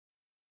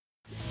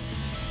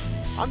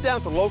I'm down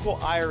at the local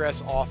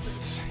IRS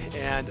office,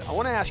 and I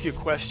want to ask you a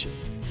question.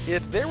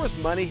 If there was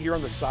money here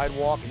on the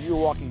sidewalk and you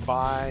were walking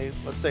by,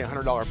 let's say a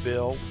 $100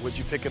 bill, would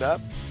you pick it up?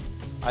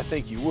 I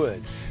think you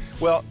would.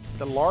 Well,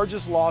 the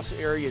largest loss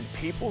area in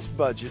people's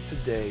budget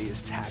today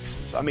is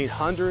taxes. I mean,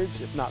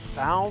 hundreds, if not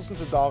thousands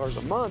of dollars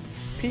a month,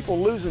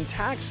 people lose in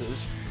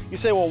taxes. You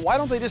say, well, why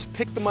don't they just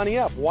pick the money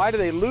up? Why do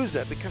they lose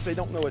it? Because they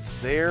don't know it's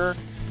there,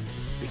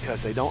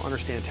 because they don't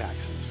understand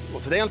taxes. Well,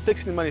 today on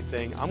Fixing the Money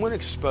Thing, I'm going to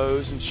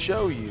expose and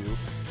show you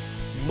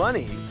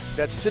money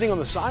that's sitting on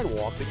the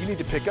sidewalk that you need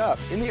to pick up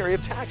in the area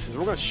of taxes.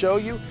 We're going to show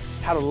you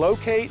how to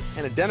locate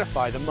and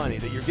identify the money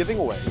that you're giving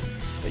away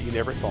that you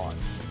never thought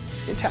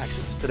in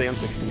taxes. Today on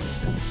Fixing the Money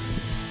Thing.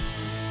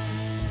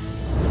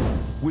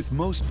 With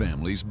most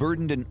families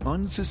burdened in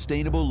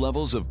unsustainable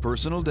levels of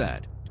personal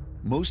debt,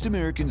 most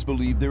Americans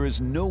believe there is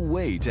no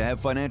way to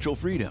have financial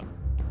freedom.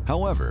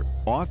 However,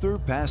 author,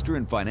 pastor,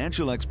 and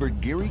financial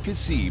expert Gary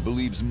Keesee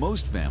believes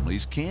most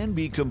families can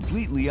be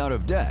completely out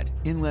of debt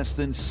in less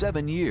than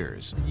 7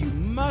 years. You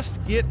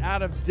must get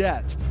out of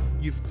debt.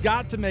 You've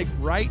got to make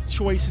right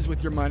choices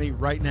with your money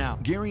right now.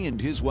 Gary and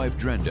his wife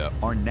Drenda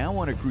are now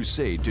on a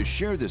crusade to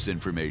share this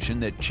information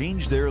that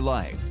changed their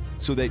life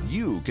so that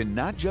you can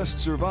not just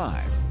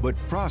survive, but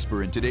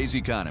prosper in today's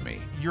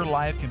economy. Your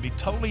life can be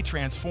totally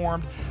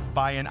transformed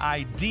by an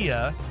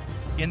idea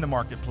in the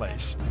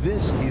marketplace.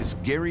 This is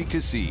Gary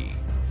Keesee,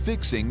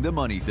 Fixing the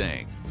Money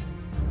Thing.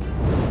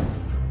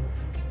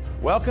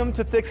 Welcome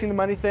to Fixing the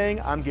Money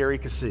Thing. I'm Gary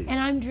Keesee. And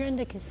I'm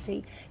Drenda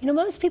Keesee. You know,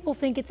 most people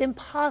think it's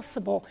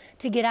impossible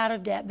to get out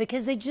of debt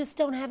because they just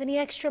don't have any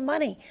extra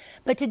money.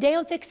 But today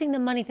on Fixing the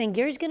Money Thing,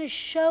 Gary's going to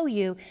show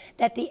you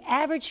that the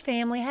average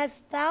family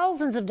has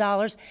thousands of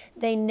dollars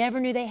they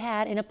never knew they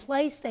had in a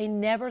place they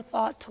never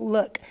thought to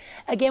look.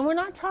 Again, we're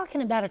not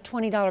talking about a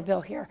 $20 bill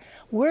here.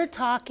 We're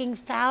talking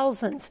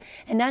thousands.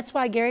 And that's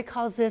why Gary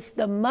calls this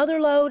the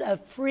motherlode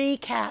of free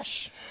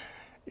cash.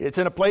 It's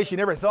in a place you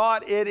never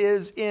thought. It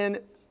is in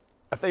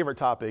a favorite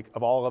topic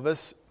of all of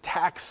us,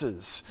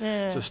 taxes.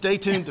 So stay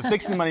tuned to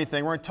Fixing the Money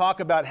Thing. We're going to talk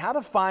about how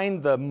to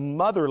find the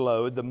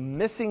motherlode, the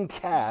missing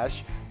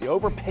cash, the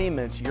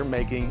overpayments you're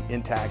making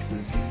in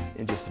taxes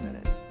in just a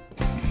minute.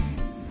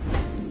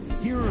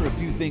 Here are a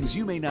few things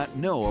you may not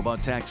know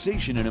about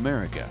taxation in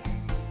America.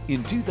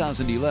 In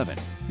 2011,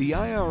 the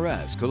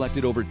IRS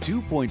collected over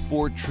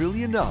 $2.4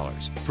 trillion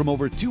from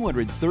over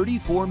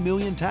 234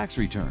 million tax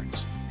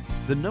returns.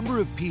 The number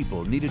of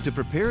people needed to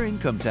prepare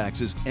income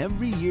taxes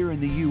every year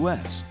in the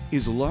U.S.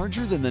 is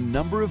larger than the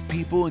number of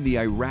people in the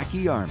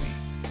Iraqi army.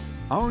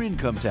 Our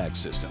income tax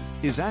system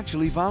is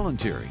actually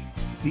voluntary.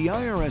 The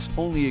IRS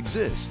only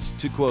exists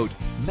to, quote,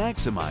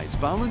 maximize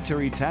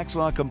voluntary tax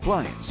law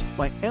compliance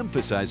by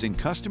emphasizing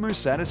customer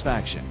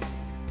satisfaction.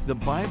 The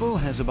Bible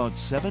has about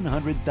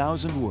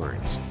 700,000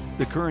 words.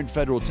 The current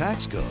federal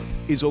tax code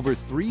is over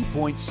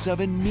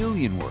 3.7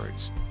 million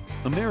words.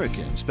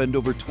 Americans spend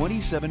over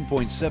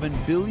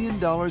 $27.7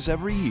 billion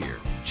every year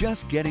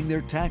just getting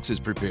their taxes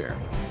prepared.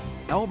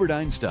 Albert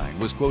Einstein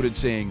was quoted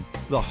saying,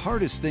 "The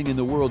hardest thing in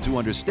the world to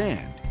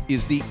understand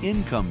is the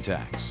income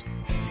tax."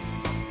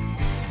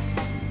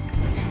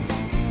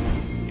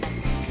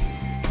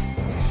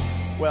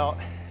 Well,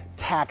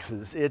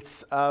 taxes,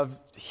 it's a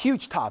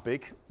huge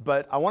topic,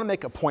 but I want to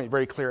make a point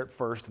very clear at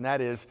first, and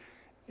that is,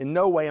 in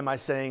no way am I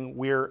saying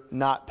we're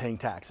not paying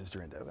taxes,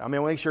 Drenda. I mean, I want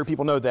to make sure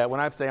people know that when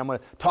I say I'm going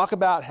to talk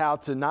about how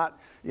to not,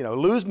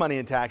 lose money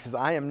in taxes,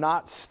 I am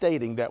not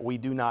stating that we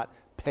do not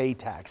pay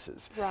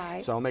taxes.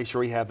 Right. So I'll make sure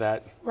we have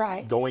that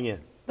going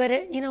in. But,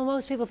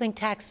 most people think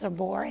taxes are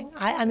boring.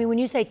 I mean, when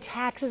you say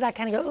taxes, I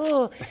kind of go,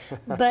 oh.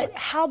 But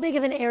how big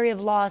of an area of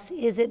loss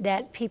is it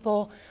that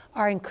people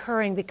are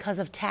incurring because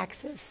of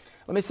taxes?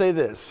 Let me say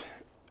this.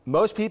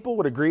 Most people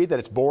would agree that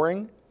it's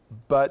boring.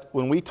 But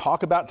when we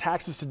talk about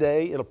taxes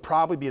today, it'll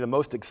probably be the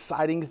most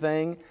exciting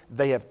thing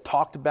they have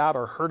talked about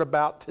or heard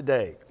about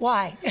today.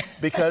 Why?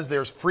 Because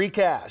there's free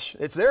cash.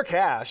 It's their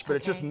cash, but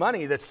it's just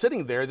money that's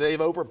sitting there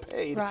they've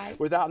overpaid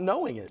without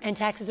knowing it. And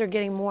taxes are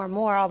getting more and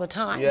more all the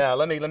time. Yeah,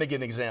 let me give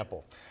an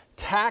example.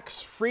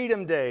 Tax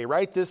Freedom Day.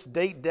 Write this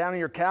date down in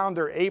your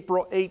calendar,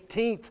 April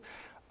 18th.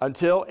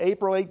 Until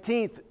April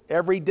 18th,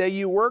 every day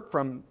you work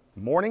from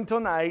morning till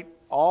night,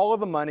 all of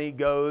the money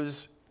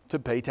goes to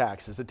pay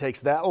taxes. It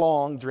takes that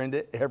long,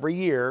 Drenda, every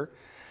year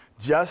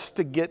just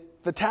to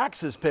get the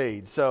taxes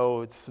paid. So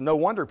it's no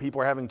wonder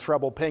people are having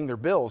trouble paying their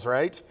bills,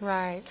 right?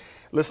 Right.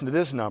 Listen to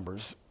these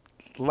numbers.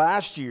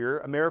 Last year,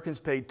 Americans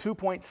paid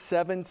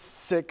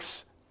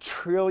 $2.76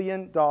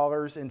 trillion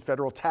in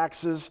federal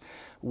taxes,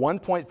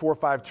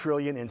 $1.45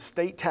 trillion in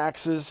state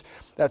taxes.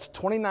 That's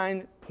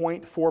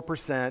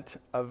 29.4%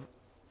 of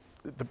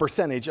the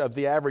percentage of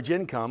the average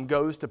income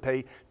goes to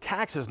pay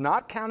taxes,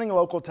 not counting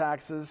local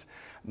taxes,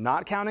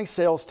 not counting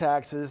sales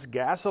taxes,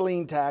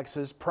 gasoline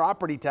taxes,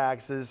 property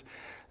taxes.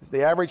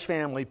 The average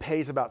family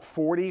pays about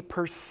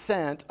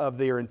 40% of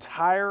their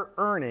entire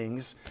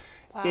earnings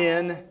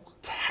in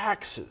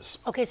taxes.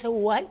 Okay, so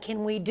what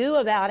can we do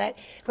about it?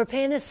 If we're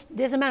paying this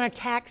amount of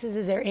taxes,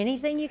 is there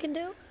anything you can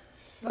do?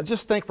 Now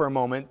just think for a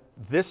moment.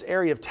 this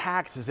area of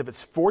taxes, if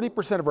it's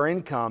 40% of our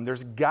income,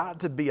 there's got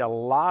to be a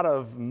lot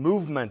of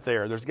movement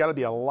there. There's got to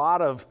be a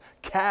lot of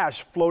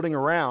cash floating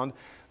around.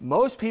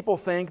 Most people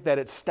think that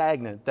it's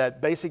stagnant,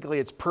 that basically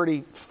it's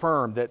pretty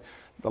firm, that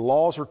the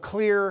laws are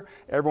clear,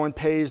 everyone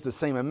pays the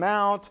same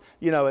amount.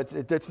 You know,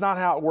 it's not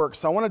how it works.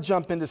 So I want to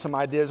jump into some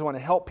ideas. I want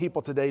to help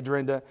people today,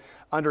 Drenda,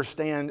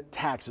 understand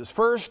taxes.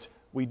 First,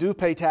 we do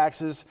pay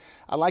taxes.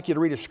 I'd like you to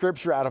read a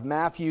scripture out of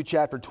Matthew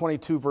chapter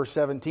 22, verse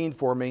 17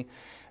 for me.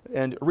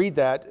 And read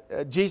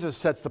that. Jesus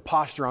sets the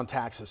posture on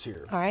taxes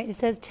here. All right. It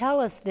says, tell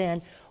us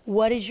then,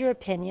 what is your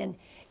opinion?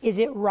 Is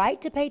it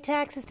right to pay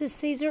taxes to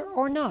Caesar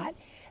or not?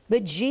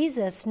 But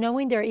Jesus,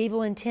 knowing their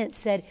evil intent,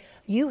 said,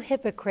 you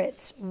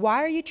hypocrites, why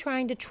are you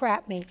trying to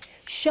trap me?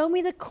 Show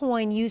me the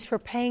coin used for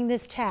paying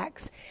this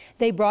tax.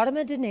 They brought him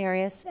a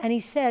denarius, and he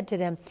said to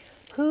them,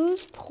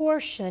 whose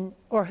portrait,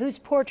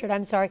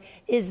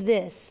 is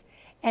this,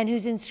 and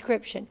whose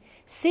inscription?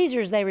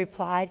 Caesar's, they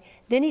replied.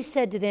 Then he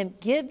said to them,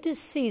 give to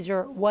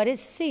Caesar what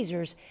is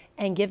Caesar's,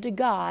 and give to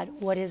God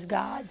what is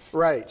God's.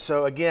 Right.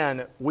 So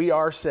again, we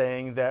are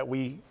saying that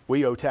we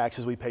owe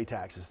taxes, we pay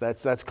taxes.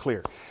 That's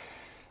clear.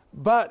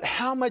 But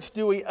how much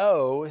do we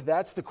owe?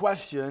 That's the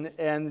question.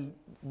 And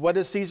what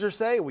does Caesar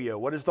say we owe?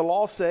 What does the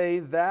law say?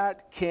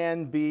 That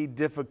can be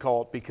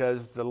difficult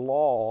because the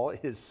law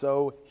is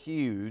so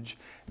huge,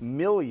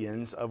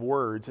 millions of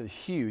words, a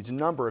huge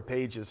number of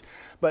pages.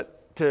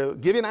 But to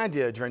give you an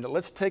idea, Drenda,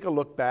 let's take a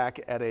look back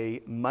at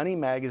a Money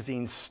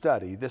Magazine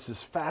study. This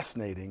is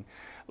fascinating.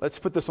 Let's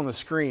put this on the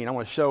screen. I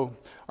want to show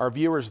our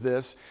viewers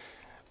this.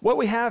 What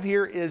we have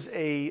here is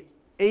a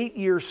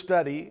 8-year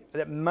study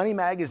that Money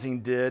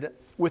Magazine did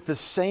with the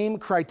same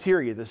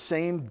criteria, the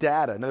same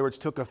data. In other words,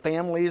 took a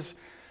family's,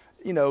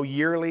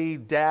 yearly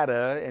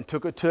data and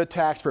took it to a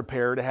tax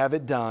preparer to have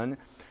it done.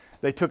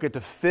 They took it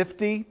to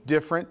 50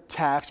 different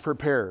tax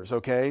preparers,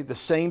 okay? The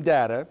same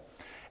data.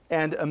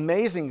 And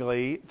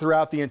amazingly,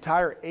 throughout the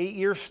entire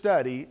 8-year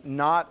study,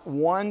 not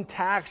one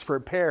tax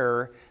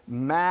preparer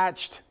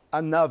matched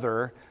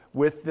another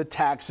with the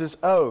taxes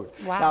owed.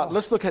 Wow. Now,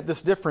 let's look at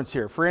this difference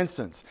here. For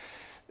instance,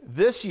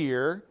 this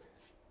year,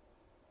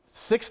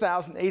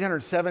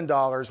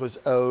 $6,807 was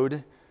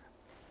owed.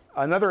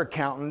 Another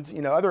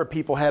accountant, other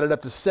people had it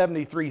up to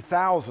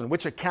 $73,000.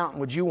 Which accountant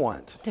would you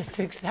want? The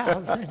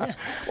 6,000.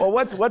 Well,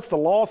 what's the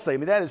law say? I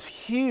mean, that is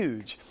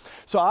huge.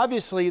 So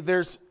obviously,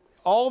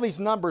 all these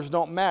numbers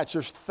don't match.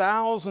 There's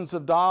thousands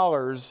of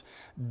dollars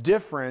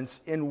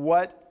difference in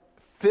what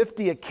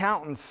 50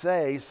 accountants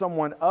say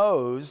someone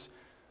owes.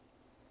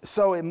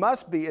 So it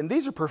must be, and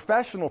these are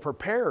professional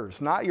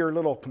preparers, not your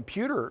little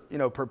computer,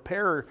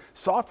 preparer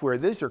software.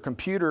 These are these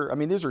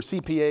are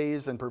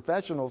CPAs and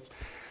professionals.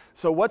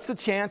 So what's the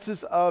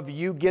chances of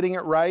you getting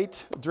it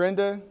right,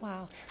 Drenda?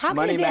 Wow. How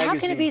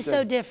can it be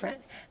so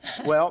different?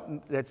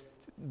 Well,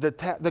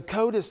 the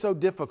code is so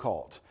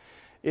difficult.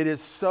 It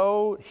is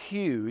so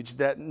huge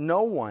that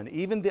no one,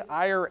 even the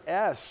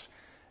IRS,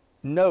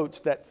 notes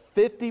that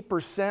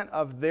 50%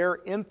 of their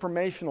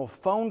informational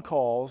phone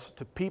calls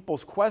to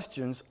people's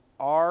questions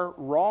are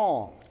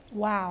wrong.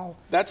 Wow.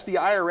 That's the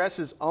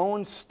IRS's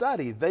own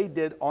study they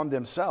did on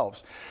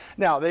themselves.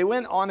 Now, they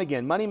went on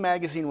again. Money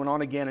Magazine went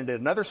on again and did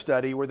another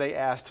study where they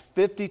asked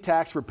 50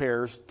 tax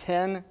preparers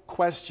 10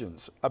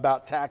 questions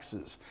about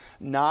taxes.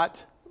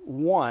 Not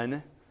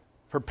one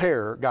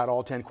preparer got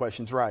all 10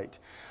 questions right.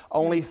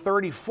 Only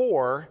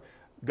 34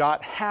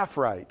 got half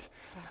right.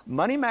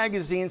 Money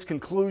Magazine's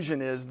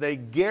conclusion is they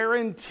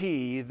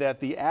guarantee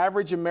that the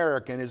average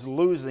American is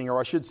losing, or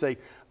I should say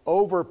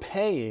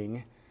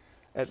overpaying,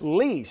 at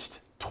least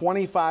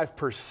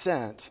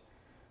 25%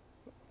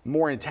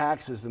 more in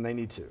taxes than they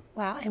need to.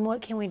 Wow, and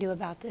what can we do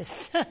about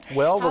this?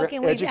 Well, how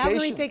can we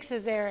education. fix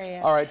this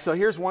area? All right, so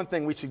here's one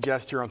thing we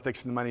suggest here on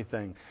Fixing the Money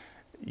thing.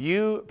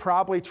 You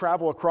probably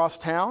travel across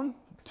town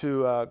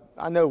to,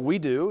 I know we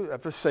do,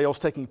 if a sale's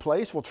taking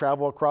place, we'll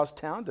travel across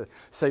town to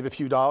save a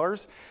few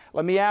dollars.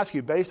 Let me ask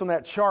you, based on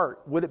that chart,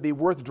 would it be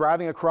worth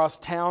driving across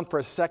town for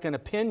a second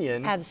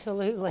opinion?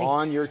 Absolutely.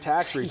 On your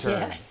tax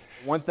return? Yes.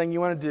 One thing you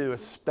want to do,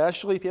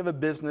 especially if you have a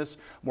business,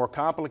 more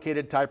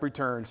complicated type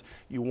returns,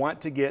 you want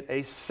to get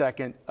a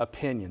second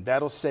opinion.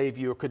 That'll save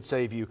you, or could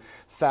save you,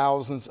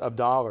 thousands of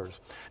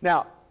dollars.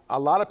 Now, a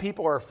lot of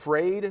people are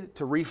afraid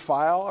to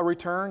refile a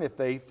return if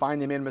they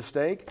find they made a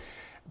mistake.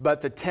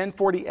 But the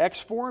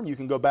 1040X form, you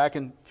can go back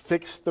and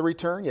fix the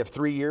return. You have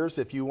 3 years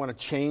if you want to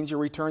change a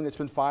return that's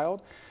been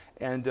filed.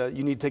 And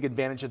you need to take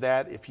advantage of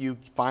that if you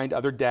find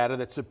other data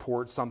that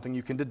supports something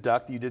you can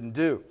deduct that you didn't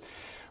do.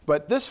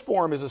 But this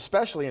form is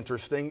especially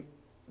interesting.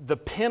 The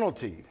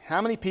penalty.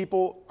 How many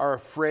people are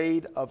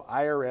afraid of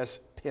IRS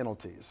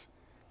penalties?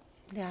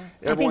 Yeah,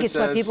 Everyone I think it's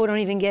why says, people don't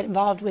even get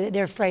involved with it.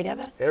 They're afraid of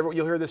it.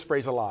 You'll hear this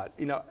phrase a lot.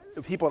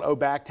 People that owe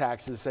back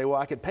taxes say,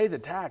 well, I could pay the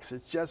tax.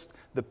 It's just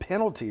the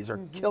penalties are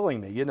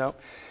killing me,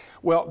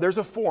 Well, there's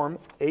a form,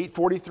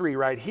 843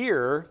 right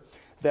here,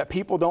 that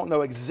people don't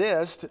know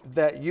exist,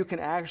 that you can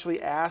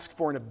actually ask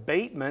for an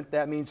abatement.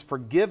 That means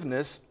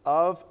forgiveness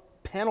of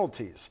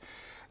penalties.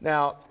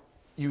 Now,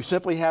 you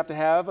simply have to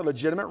have a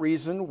legitimate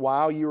reason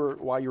why you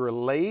were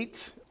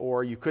late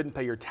or you couldn't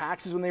pay your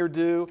taxes when they were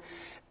due.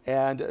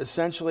 And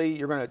essentially,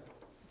 you're going to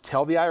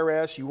tell the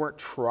IRS you weren't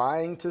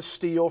trying to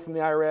steal from the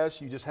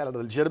IRS. You just had a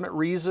legitimate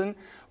reason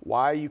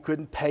why you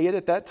couldn't pay it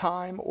at that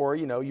time, or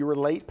you were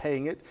late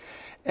paying it.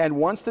 And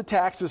once the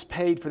tax is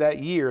paid for that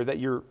year that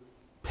you're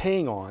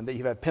paying on, that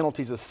you've had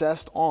penalties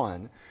assessed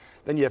on,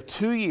 then you have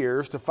 2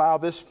 years to file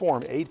this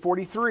form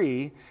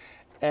 843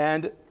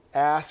 and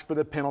ask for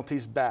the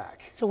penalties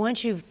back. So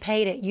once you've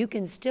paid it, you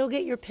can still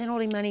get your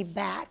penalty money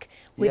back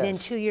within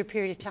Yes. 2 year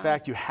period of time. In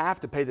fact, you have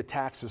to pay the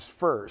taxes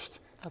first.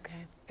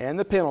 Okay. And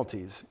the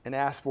penalties, and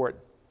ask for it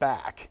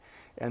back,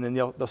 and then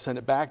they'll send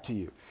it back to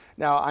you.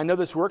 Now, I know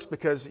this works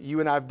because you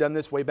and I have done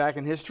this way back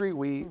in history.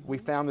 We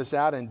found this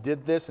out and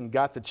did this and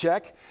got the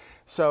check.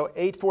 So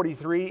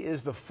 843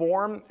 is the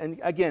form. And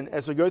again,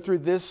 as we go through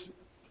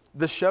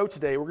the show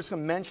today, we're just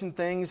going to mention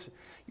things.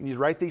 You need to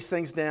write these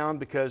things down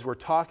because we're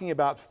talking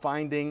about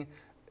finding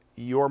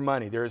your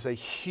money. There is a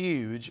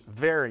huge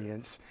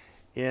variance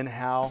in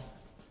how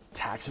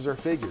taxes are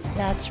figured.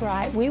 That's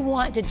right. We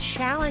want to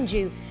challenge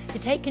you to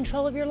take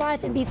control of your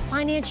life and be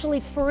financially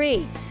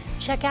free.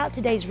 Check out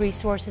today's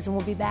resources and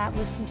we'll be back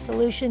with some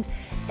solutions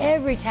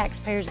every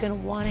taxpayer is going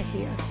to want to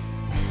hear.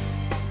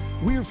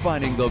 We're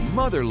finding the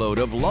motherlode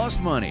of lost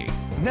money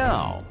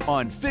now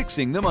on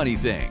Fixing the Money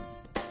Thing.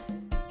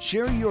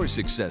 Share your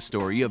success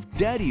story of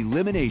debt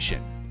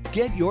elimination.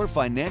 Get your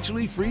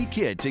financially free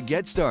kit to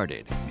get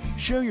started.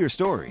 Share your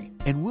story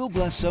and we'll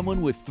bless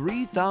someone with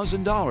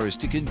 $3,000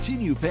 to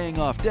continue paying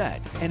off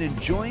debt and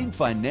enjoying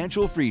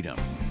financial freedom.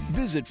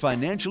 Visit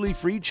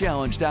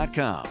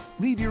financiallyfreechallenge.com,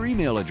 leave your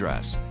email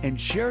address, and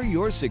share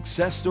your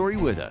success story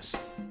with us.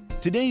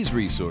 Today's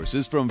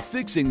resources from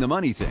Fixing the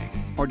Money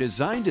Thing are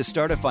designed to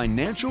start a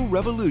financial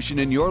revolution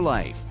in your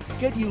life,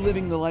 get you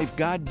living the life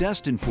God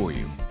destined for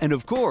you, and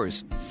of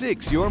course,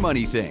 fix your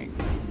money thing.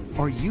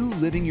 Are you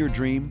living your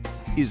dream?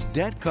 Is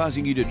debt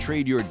causing you to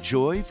trade your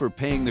joy for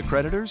paying the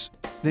creditors?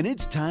 Then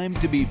it's time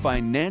to be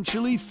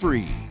financially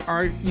free.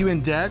 Are you in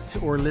debt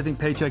or living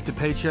paycheck to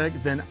paycheck?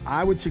 Then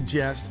I would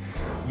suggest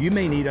you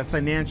may need a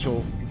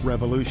financial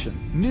revolution.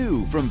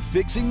 New from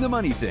Fixing the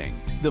Money Thing,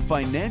 the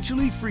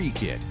Financially Free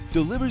Kit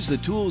delivers the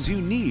tools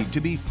you need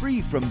to be free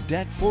from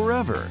debt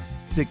forever.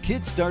 The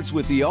kit starts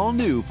with the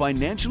all-new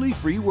Financially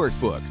Free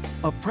Workbook,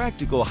 a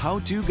practical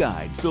how-to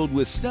guide filled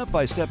with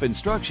step-by-step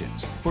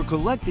instructions for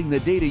collecting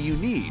the data you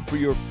need for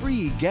your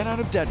free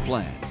get-out-of-debt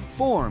plan,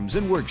 forms,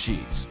 and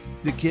worksheets.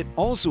 The kit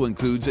also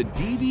includes a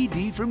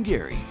DVD from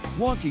Gary,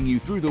 walking you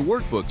through the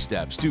workbook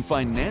steps to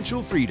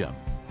financial freedom.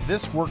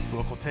 This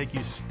workbook will take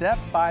you step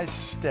by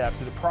step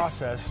through the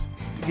process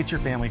to get your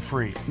family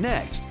free.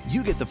 Next,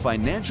 you get the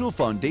Financial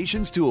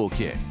Foundations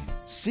Toolkit,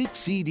 6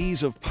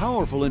 CDs of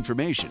powerful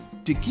information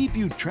to keep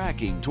you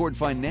tracking toward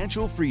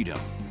financial freedom.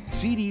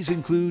 CDs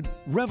include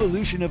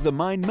Revolution of the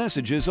Mind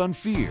Messages on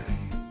Fear,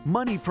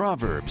 Money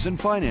Proverbs and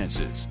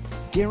Finances,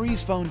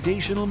 Gary's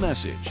Foundational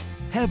Message,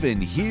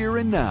 Heaven Here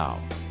and Now,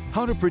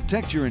 How to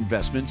Protect Your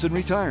Investments in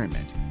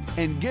Retirement,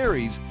 and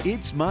Gary's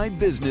It's My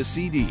Business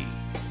CD.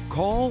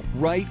 Call,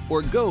 write,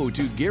 or go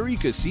to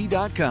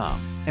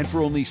GaryKeesee.com. And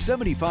for only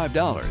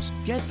 $75,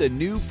 get the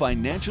new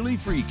Financially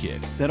Free Kit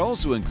that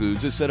also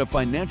includes a set of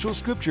financial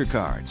scripture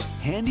cards,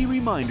 handy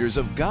reminders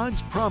of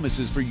God's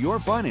promises for your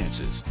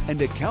finances,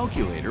 and a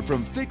calculator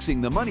from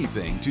Fixing the Money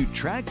Thing to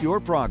track your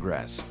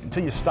progress.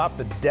 Until you stop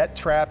the debt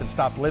trap and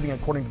stop living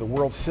according to the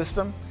world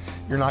system,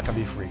 you're not going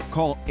to be free.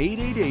 Call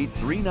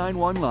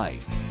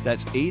 888-391-LIFE.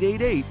 That's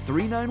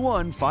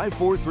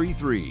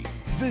 888-391-5433.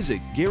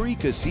 Visit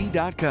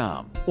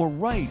GaryKeesee.com or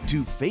write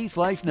to Faith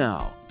Life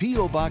Now,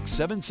 P.O. Box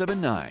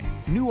 779,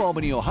 New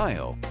Albany,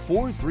 Ohio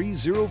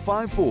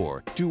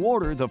 43054 to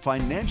order the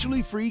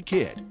Financially Free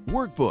Kit,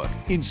 Workbook,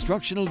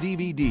 Instructional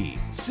DVD,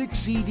 6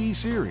 CD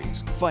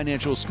series,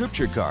 Financial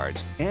Scripture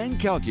Cards, and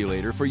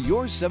Calculator for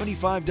your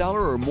 $75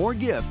 or more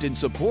gift in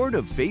support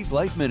of Faith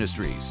Life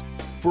Ministries.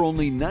 For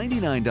only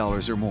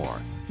 $99 or more,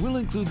 we'll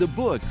include the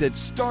book that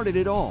started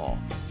it all,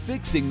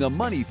 Fixing the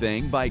Money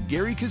Thing by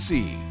Gary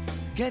Keesee.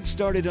 Get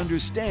started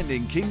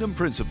understanding kingdom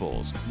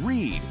principles.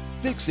 Read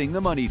Fixing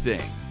the Money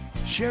Thing.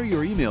 Share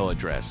your email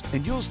address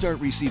and you'll start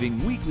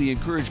receiving weekly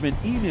encouragement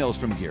emails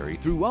from Gary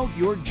throughout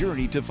your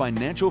journey to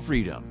financial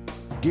freedom.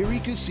 Gary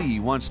Keesee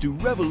wants to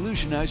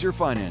revolutionize your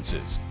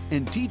finances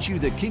and teach you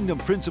the kingdom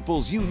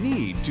principles you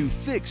need to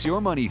fix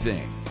your money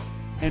thing.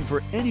 And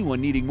for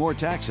anyone needing more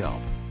tax help,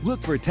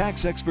 look for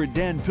tax expert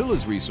Dan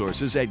Pilla's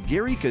resources at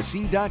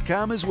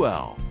GaryKeesee.com as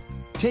well.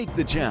 Take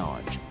the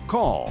challenge.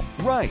 Call,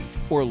 write,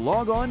 or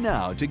log on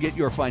now to get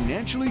your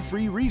financially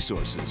free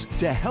resources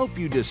to help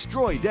you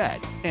destroy debt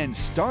and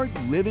start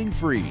living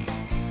free.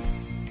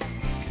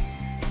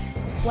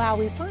 Wow,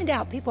 we find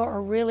out people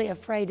are really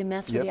afraid to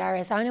mess with the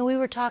IRS. I know we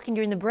were talking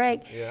during the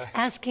break,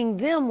 asking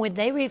them would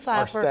they refile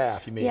our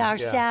staff, you mean? Yeah, our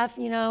staff,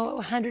 you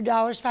know, $100,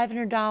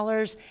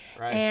 $500,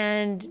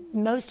 and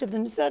most of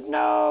them said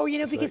no, you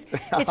know, because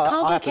it's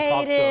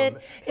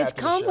complicated. It's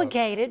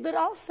complicated, but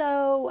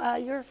also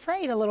you're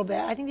afraid a little bit.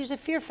 I think there's a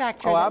fear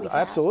factor. Oh,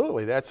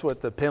 absolutely. That's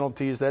what the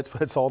penalties, that's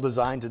what it's all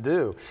designed to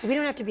do. We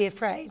don't have to be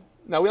afraid.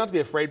 No, we don't have to be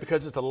afraid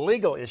because it's a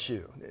legal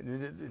issue.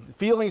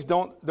 Feelings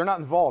they're not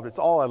involved. It's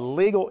all a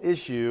legal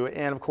issue.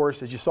 And of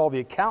course, as you saw, the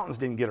accountants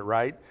didn't get it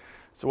right.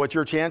 So what's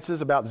your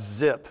chances? About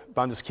zip.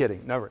 I'm just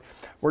kidding. No,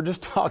 we're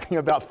just talking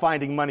about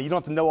finding money. You don't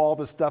have to know all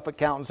the stuff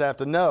accountants have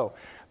to know.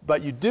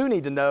 But you do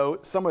need to know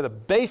some of the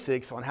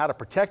basics on how to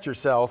protect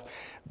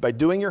yourself by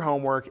doing your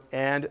homework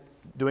and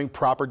doing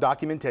proper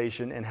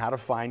documentation and how to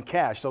find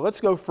cash. So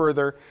let's go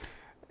further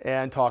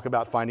and talk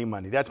about finding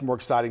money. That's more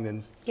exciting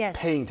than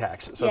paying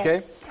taxes, okay?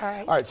 Yes.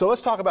 All right, so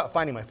let's talk about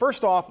finding money.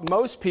 First off,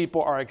 most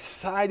people are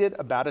excited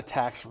about a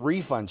tax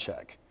refund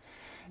check.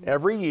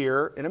 Every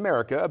year in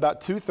America, about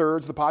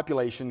 2/3 of the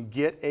population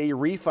get a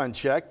refund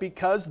check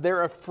because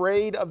they're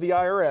afraid of the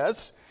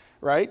IRS,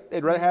 right?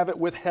 They'd rather have it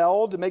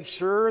withheld to make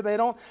sure they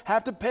don't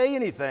have to pay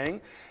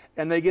anything.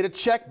 And they get a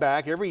check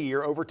back every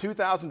year, over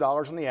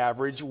 $2,000 on the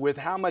average, with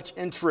how much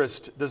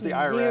interest does the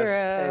IRS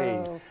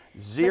pay?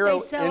 Zero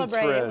but they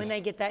celebrate interest. it when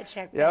they get that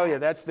check back. Oh yeah,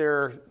 that's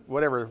their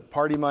whatever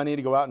party money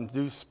to go out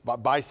and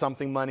buy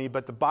something money.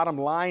 But the bottom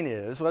line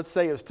is, let's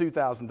say it's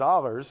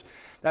 $2,000.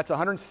 That's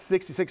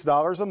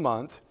 $166 a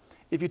month.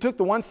 If you took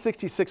the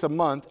 $166 a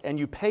month and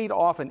you paid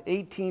off an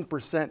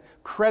 18%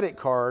 credit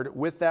card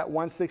with that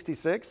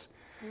 $166,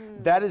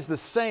 that is the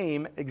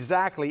same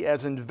exactly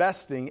as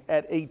investing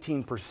at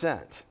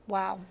 18%.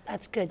 Wow,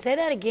 that's good. Say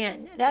that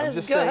again. That is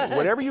just good. saying,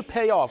 whatever you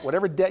pay off,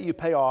 whatever debt you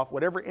pay off,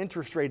 whatever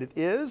interest rate it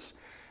is,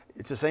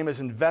 it's the same as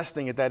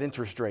investing at that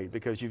interest rate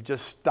because you've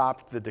just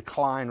stopped the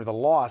decline or the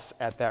loss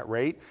at that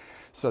rate.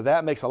 So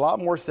that makes a lot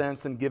more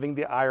sense than giving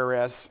the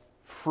IRS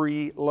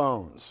free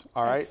loans.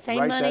 All right.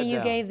 Same money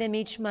you gave them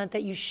each month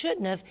that you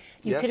shouldn't have.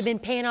 You could have been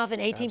paying off an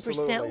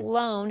 18%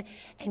 loan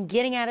and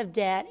getting out of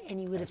debt,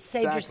 and you would have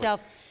saved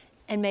yourself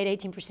and made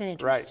 18%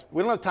 interest. Right.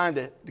 We don't have time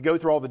to go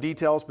through all the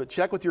details, but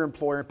check with your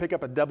employer and pick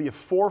up a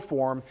W-4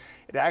 form.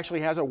 It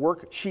actually has a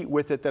worksheet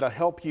with it that'll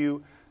help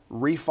you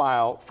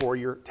refile for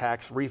your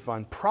tax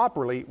refund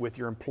properly with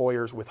your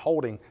employer's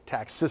withholding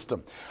tax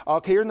system.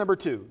 Okay, here's number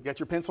 2. Got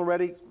your pencil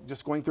ready?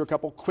 Just going through a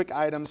couple quick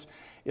items.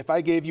 If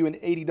I gave you an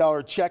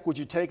 $80 check, would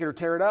you take it or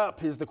tear it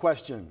up is the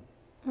question.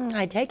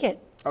 I'd take it.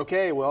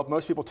 Okay, well,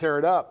 most people tear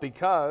it up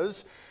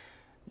because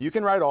you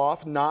can write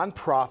off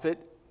nonprofit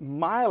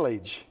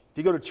mileage. If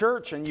you go to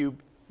church and you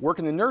work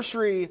in the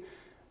nursery,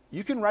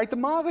 you can write the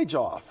mileage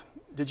off.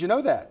 Did you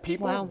know that?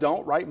 People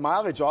don't write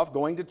mileage off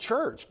going to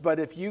church. But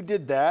if you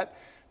did that,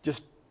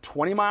 just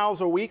 20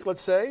 miles a week,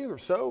 let's say, or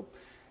so,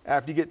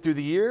 after you get through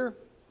the year,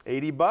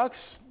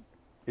 $80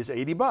 is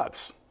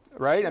 $80,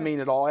 right? Sure. I mean,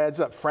 it all adds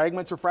up.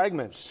 Fragments are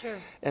fragments. Sure.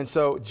 And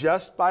so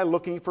just by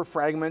looking for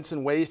fragments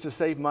and ways to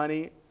save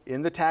money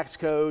in the tax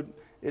code,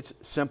 it's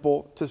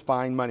simple to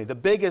find money. The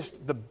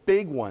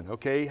big one,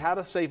 okay, how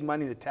to save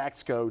money in the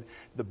tax code,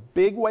 the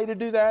big way to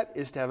do that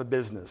is to have a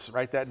business.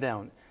 Write that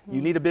down.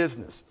 You need a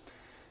business.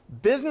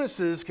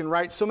 Businesses can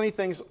write so many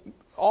things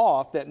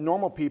off that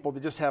normal people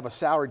that just have a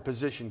salaried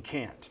position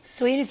can't.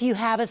 So even if you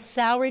have a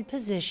salaried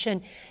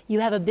position,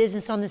 you have a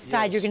business on the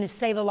side, you're going to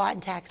save a lot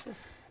in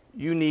taxes.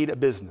 You need a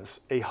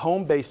business, a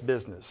home-based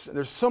business. And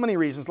there's so many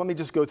reasons. Let me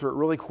just go through it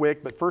really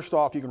quick. But first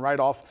off, you can write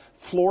off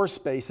floor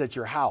space at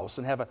your house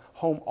and have a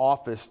home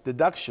office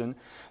deduction.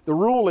 The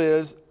rule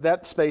is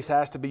that space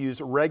has to be used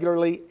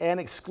regularly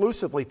and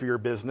exclusively for your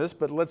business.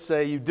 But let's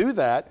say you do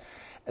that,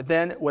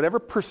 then whatever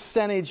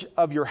percentage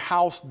of your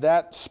house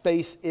that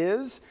space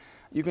is,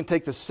 you can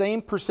take the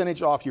same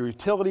percentage off your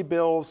utility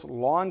bills,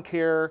 lawn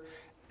care,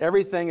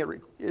 everything that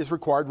is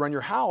required to run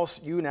your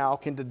house, you now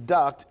can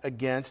deduct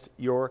against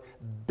your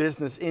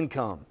business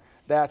income.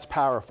 That's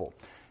powerful.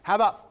 How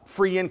about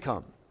free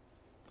income?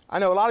 I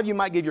know a lot of you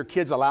might give your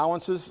kids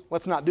allowances.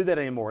 Let's not do that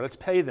anymore. Let's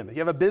pay them. If you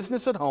have a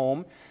business at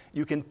home,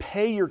 you can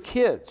pay your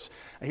kids.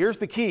 And here's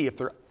the key. If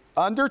they're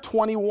under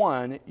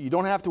 21, you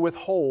don't have to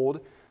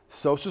withhold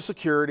Social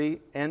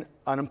Security and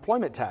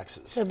unemployment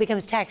taxes. So it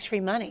becomes tax-free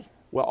money.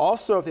 Well,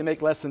 also, if they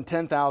make less than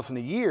 $10,000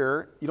 a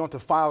year, you don't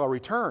have to file a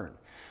return.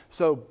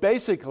 So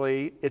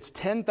basically, it's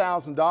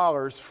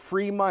 $10,000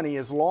 free money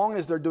as long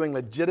as they're doing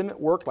legitimate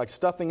work like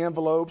stuffing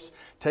envelopes,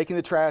 taking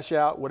the trash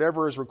out,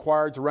 whatever is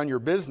required to run your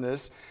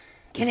business.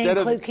 Can it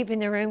include keeping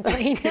the room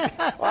clean?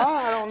 Well,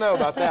 I don't know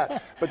about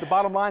that. But the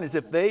bottom line is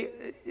if they,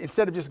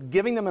 instead of just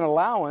giving them an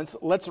allowance,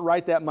 let's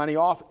write that money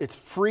off. It's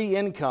free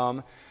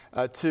income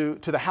to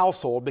the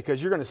household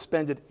because you're going to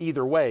spend it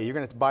either way. You're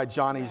going to have to buy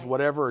Johnny's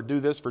whatever or do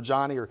this for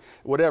Johnny or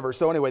whatever.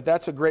 So anyway,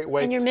 that's a great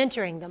way. And you're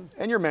mentoring them.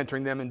 And you're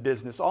mentoring them in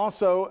business.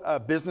 Also, a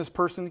business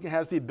person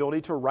has the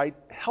ability to write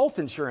health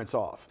insurance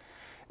off.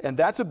 And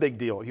that's a big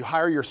deal. You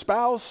hire your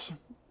spouse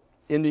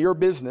into your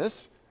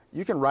business,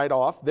 you can write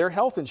off their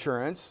health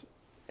insurance.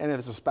 And if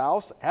it's a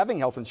spouse having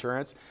health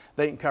insurance,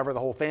 they can cover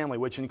the whole family,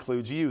 which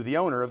includes you, the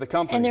owner of the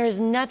company. And there is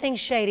nothing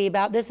shady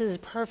about this. Is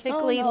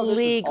perfectly legal. This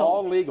is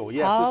all legal.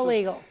 Yes, all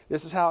legal.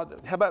 This is how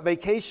about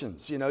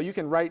vacations? You know, you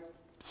can write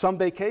some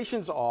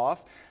vacations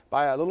off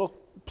by a little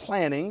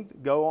planning,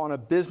 go on a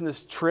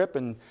business trip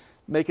and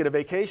make it a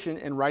vacation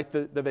and write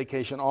the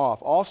vacation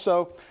off.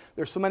 Also,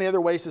 there's so many other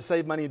ways to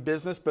save money in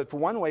business, but for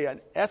one way, an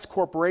S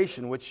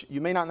corporation, which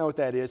you may not know what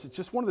that is, it's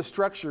just one of the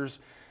structures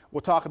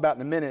we'll talk about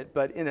in a minute.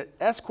 But in an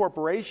S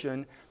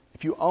corporation,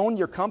 if you own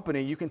your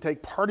company, you can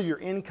take part of your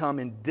income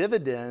in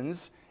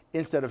dividends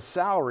instead of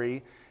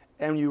salary.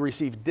 And when you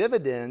receive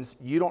dividends,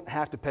 you don't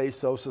have to pay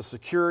Social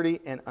Security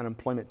and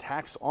unemployment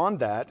tax on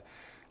that.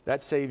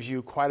 That saves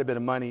you quite a bit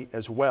of money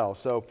as well.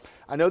 So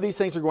I know these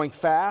things are going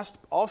fast.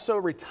 Also,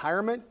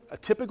 retirement, a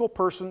typical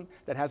person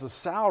that has a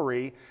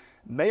salary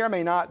may or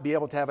may not be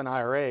able to have an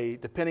IRA,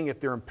 depending if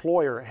their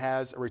employer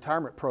has a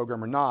retirement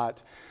program or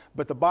not.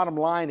 But the bottom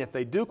line, if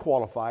they do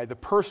qualify, the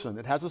person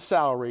that has a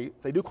salary,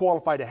 if they do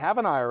qualify to have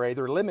an IRA,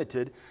 they're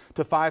limited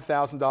to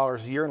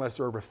 $5,000 a year unless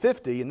they're over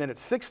 50, and then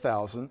it's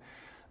 $6,000.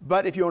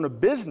 But if you own a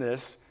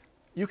business,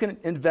 you can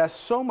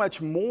invest so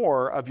much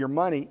more of your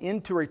money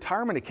into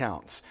retirement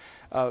accounts.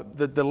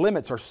 The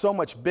limits are so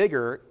much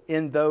bigger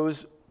in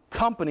those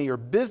company or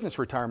business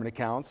retirement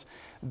accounts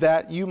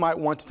that you might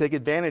want to take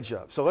advantage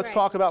of. So let's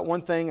talk about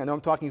one thing. I know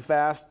I'm talking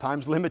fast,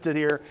 time's limited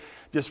here.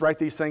 Just write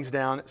these things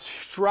down.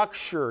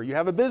 Structure. You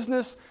have a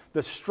business,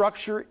 the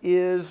structure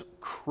is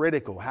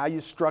critical. How you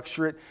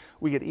structure it.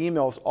 We get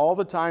emails all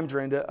the time,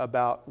 Drenda,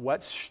 about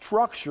what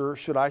structure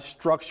should I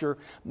structure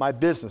my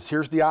business.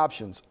 Here's the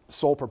options.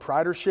 Sole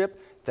proprietorship,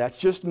 that's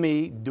just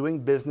me doing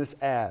business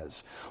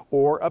as,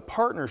 or a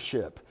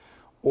partnership,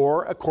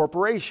 or a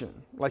corporation,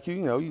 like you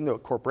know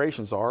what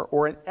corporations are,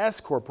 or an S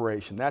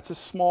corporation, that's a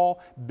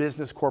small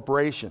business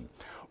corporation,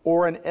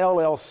 or an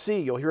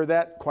LLC, you'll hear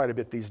that quite a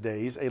bit these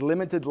days, a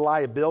limited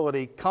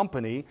liability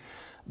company.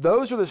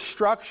 Those are the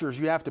structures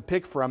you have to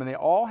pick from, and they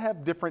all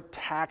have different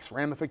tax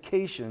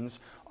ramifications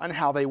on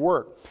how they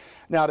work.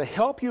 Now, to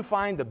help you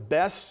find the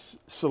best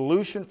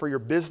solution for your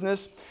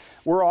business,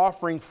 we're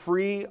offering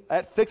free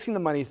at Fixing the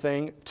Money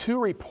Thing 2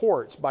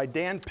 reports by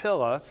Dan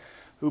Pilla,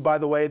 who, by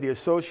the way, the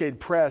Associated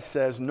Press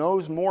says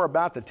knows more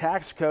about the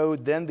tax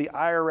code than the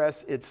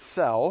IRS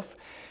itself.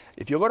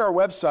 If you go to our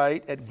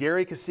website at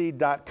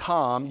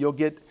GaryKeesee.com, you'll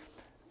get,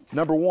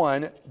 number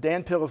 1,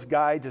 Dan Pilla's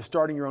Guide to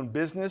Starting Your Own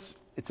Business.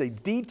 It's a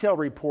detailed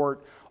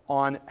report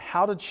on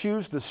how to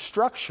choose the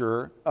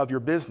structure of your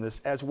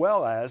business, as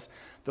well as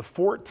the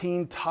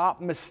 14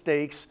 top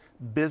mistakes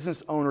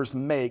business owners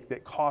make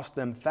that cost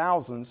them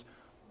thousands.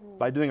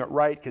 By doing it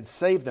right, could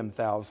save them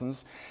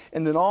thousands.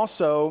 And then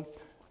also,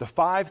 the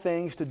 5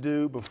 things to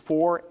do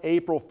before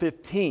April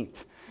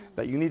 15th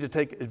that you need to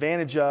take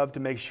advantage of to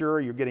make sure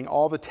you're getting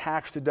all the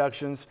tax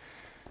deductions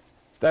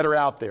that are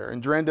out there.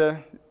 And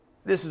Drenda,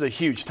 this is a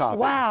huge topic.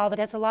 Wow, but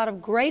that's a lot of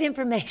great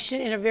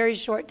information in a very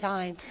short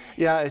time.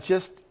 Yeah, it's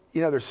just,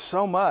 there's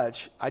so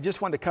much. I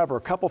just wanted to cover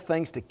a couple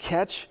things to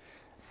catch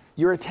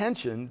your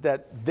attention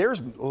that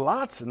there's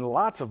lots and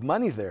lots of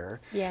money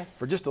there. Yes.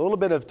 For just a little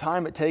bit of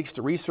time it takes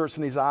to research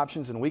some of these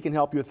options, and we can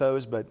help you with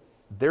those, but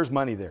there's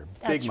money there,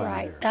 big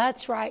money there.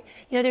 That's right.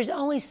 There's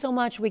only so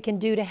much we can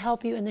do to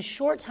help you in the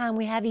short time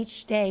we have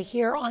each day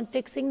here on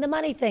Fixing the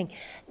Money Thing.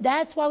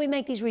 That's why we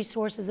make these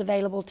resources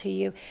available to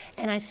you.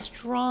 And I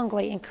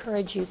strongly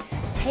encourage you,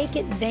 take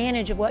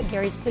advantage of what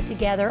Gary's put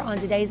together on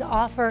today's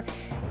offer.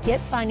 Get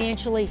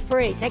financially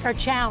free. Take our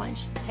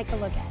challenge. Take a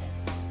look at it.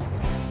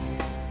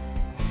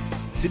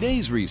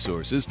 Today's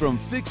resources from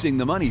Fixing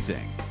the Money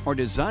Thing are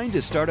designed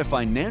to start a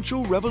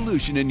financial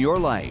revolution in your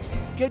life,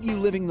 get you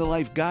living the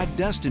life God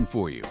destined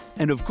for you,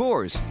 and of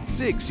course,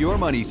 fix your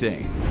money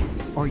thing.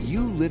 Are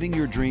you living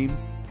your dream?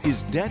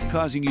 Is debt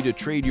causing you to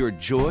trade your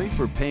joy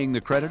for paying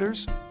the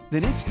creditors?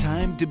 Then it's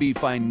time to be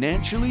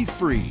financially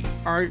free.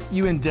 Are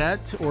you in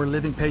debt or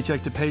living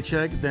paycheck to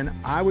paycheck? Then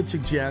I would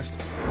suggest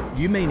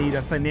you may need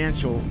a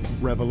financial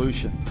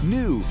revolution.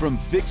 New from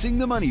Fixing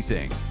the Money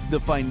Thing, the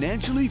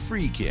Financially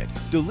Free Kit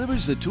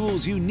delivers the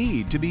tools you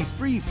need to be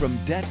free from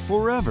debt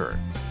forever.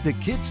 The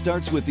kit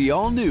starts with the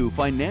all-new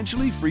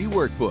Financially Free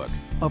Workbook,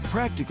 a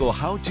practical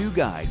how-to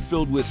guide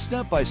filled with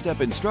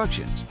step-by-step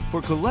instructions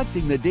for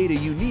collecting the data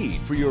you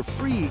need for your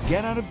free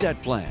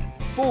get-out-of-debt plan,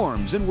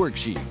 forms, and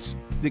worksheets.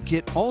 The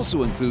kit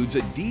also includes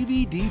a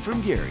DVD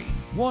from Gary,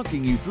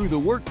 walking you through the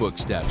workbook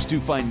steps to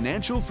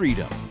financial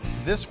freedom.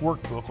 This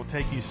workbook will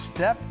take you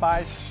step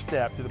by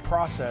step through the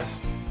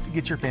process to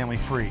get your family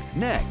free.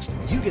 Next,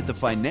 you get the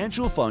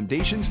Financial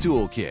Foundations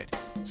Toolkit,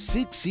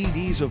 6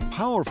 CDs of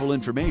powerful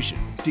information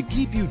to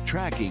keep you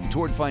tracking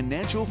toward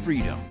financial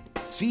freedom.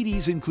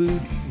 CDs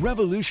include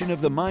Revolution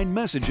of the Mind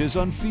Messages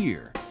on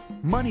Fear,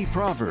 Money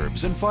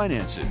Proverbs and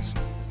Finances,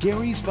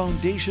 Gary's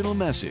Foundational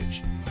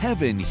Message,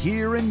 Heaven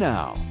Here and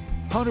Now,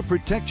 How to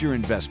Protect Your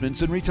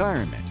Investments in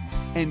Retirement,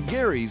 and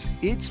Gary's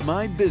It's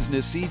My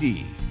Business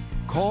CD.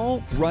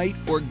 Call, write,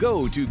 or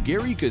go to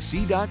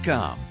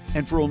GaryKeesee.com,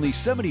 and for only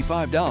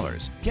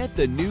 $75, get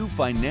the new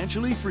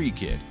Financially Free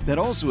Kit that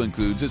also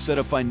includes a set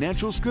of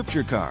financial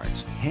scripture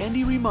cards,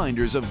 handy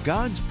reminders of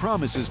God's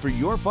promises for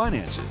your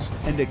finances,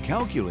 and a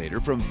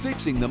calculator from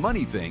Fixing the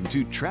Money Thing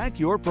to track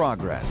your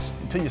progress.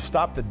 Until you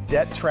stop the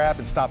debt trap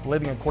and stop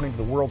living according to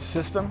the world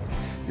system,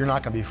 you're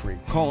not going to be free.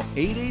 Call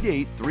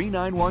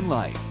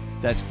 888-391-LIFE.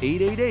 That's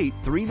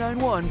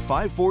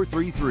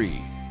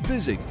 888-391-5433.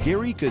 Visit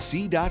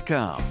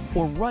GaryKeesee.com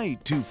or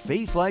write to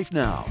Faith Life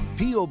Now,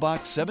 P.O.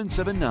 Box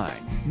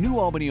 779, New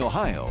Albany,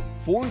 Ohio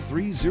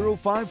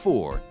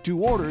 43054 to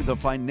order the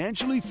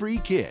Financially Free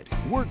Kit,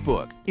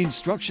 Workbook,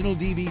 Instructional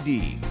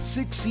DVD,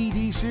 6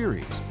 CD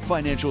series,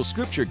 Financial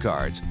Scripture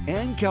Cards,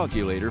 and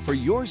Calculator for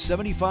your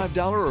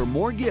 $75 or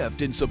more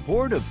gift in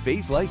support of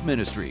Faith Life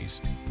Ministries.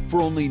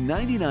 For only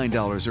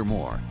 $99 or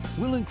more,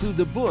 we'll include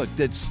the book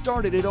that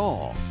started it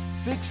all,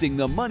 Fixing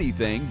the Money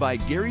Thing by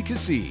Gary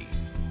Keesee.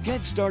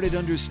 Get started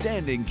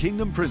understanding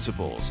kingdom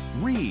principles.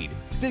 Read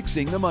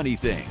Fixing the Money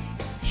Thing.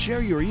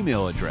 Share your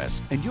email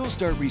address and you'll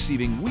start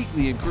receiving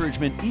weekly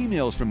encouragement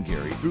emails from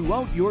Gary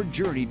throughout your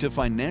journey to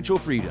financial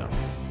freedom.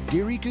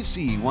 Gary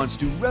Keesee wants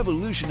to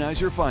revolutionize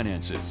your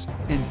finances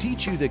and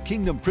teach you the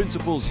kingdom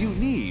principles you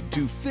need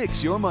to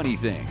fix your money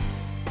thing.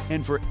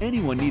 And for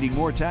anyone needing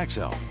more tax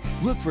help,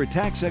 look for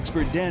tax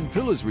expert Dan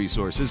Pilla's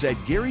resources at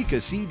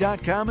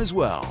GaryKeesee.com as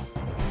well.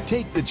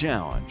 Take the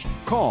challenge.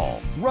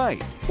 Call,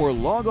 write, or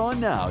log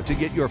on now to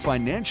get your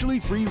financially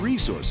free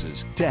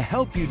resources to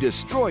help you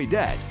destroy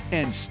debt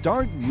and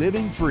start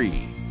living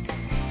free.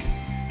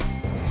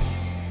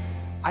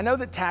 I know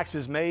that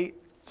taxes may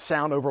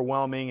sound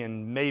overwhelming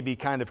and may be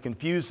kind of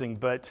confusing,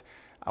 but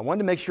I wanted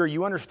to make sure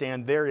you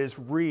understand there is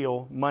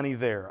real money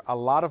there, a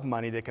lot of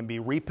money that can be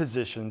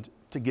repositioned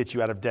to get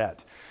you out of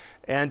debt.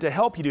 And to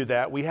help you do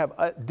that, we have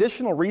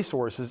additional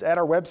resources at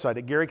our website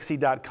at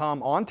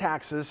GaryKeesee.com on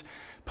taxes.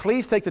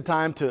 Please take the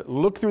time to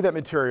look through that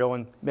material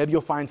and maybe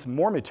you'll find some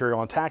more material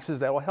on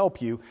taxes that will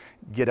help you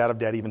get out of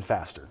debt even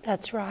faster.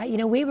 That's right. You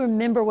know, we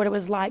remember what it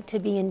was like to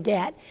be in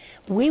debt.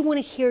 We want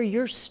to hear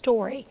your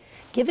story.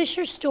 Give us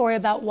your story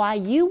about why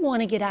you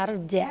want to get out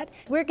of debt.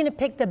 We're going to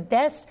pick the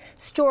best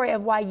story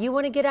of why you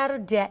want to get out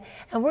of debt,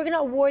 and we're going to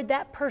award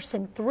that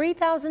person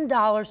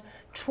 $3,000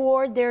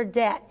 toward their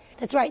debt.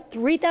 That's right,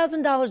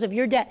 $3,000 of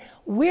your debt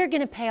we're going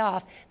to pay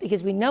off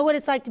because we know what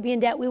it's like to be in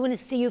debt. We want to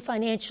see you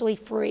financially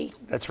free.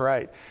 That's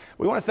right.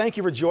 We want to thank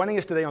you for joining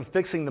us today on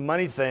Fixing the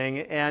Money Thing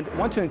and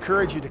want to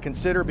encourage you to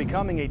consider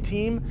becoming a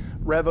Team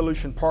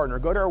Revolution partner.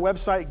 Go to our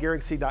website,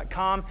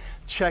 GaryKeesee.com,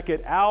 check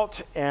it out,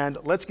 and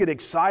let's get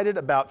excited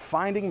about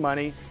finding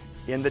money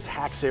in the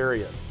tax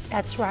area.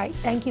 That's right.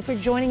 Thank you for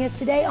joining us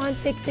today on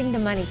Fixing the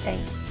Money Thing.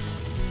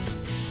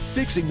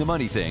 Fixing the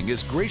Money Thing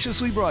is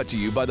graciously brought to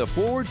you by the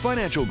Forward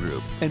Financial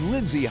Group and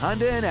Lindsay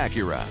Honda and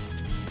Acura.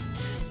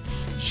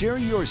 Share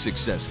your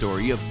success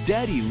story of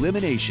debt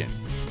elimination.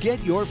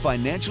 Get your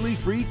financially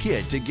free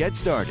kit to get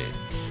started.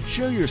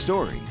 Share your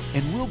story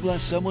and we'll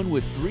bless someone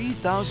with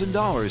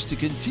 $3,000 to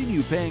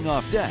continue paying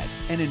off debt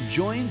and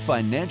enjoying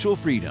financial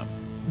freedom.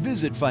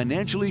 Visit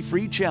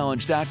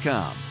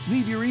financiallyfreechallenge.com,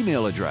 leave your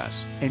email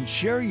address, and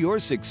share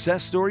your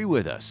success story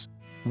with us.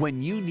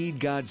 When you need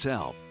God's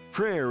help,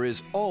 prayer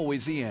is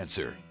always the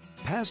answer.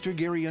 Pastor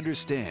Gary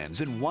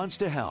understands and wants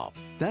to help.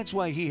 That's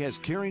why he has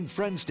caring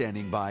friends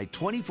standing by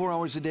 24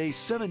 hours a day,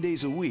 7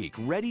 days a week,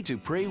 ready to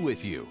pray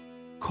with you.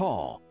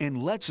 Call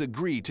and let's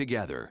agree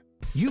together.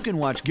 You can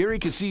watch Gary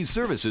Keesee's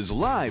services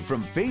live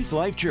from Faith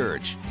Life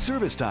Church.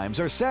 Service times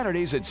are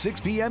Saturdays at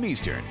 6 p.m.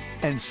 Eastern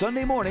and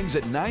Sunday mornings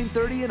at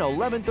 9:30 and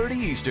 11:30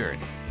 Eastern.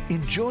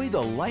 Enjoy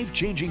the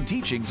life-changing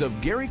teachings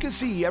of Gary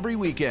Keesee every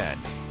weekend.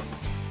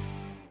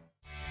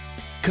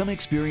 Come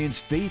experience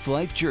Faith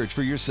Life Church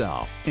for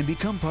yourself and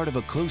become part of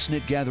a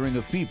close-knit gathering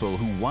of people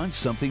who want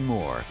something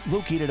more.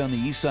 Located on the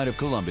east side of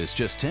Columbus,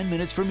 just 10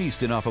 minutes from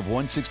Easton off of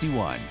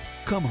 161.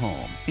 Come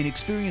home and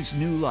experience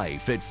new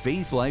life at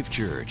Faith Life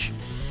Church.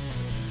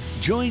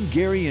 Join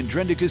Gary and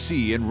Drenda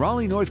Keesee in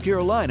Raleigh, North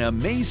Carolina,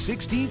 May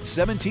 16th,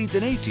 17th,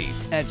 and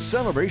 18th at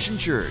Celebration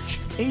Church,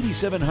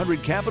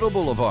 8700 Capitol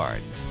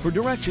Boulevard. For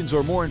directions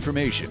or more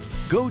information,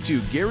 go to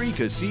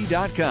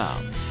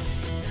GaryKeesee.com.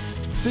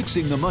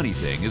 Fixing the Money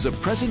Thing is a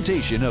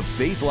presentation of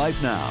Faith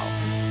Life Now.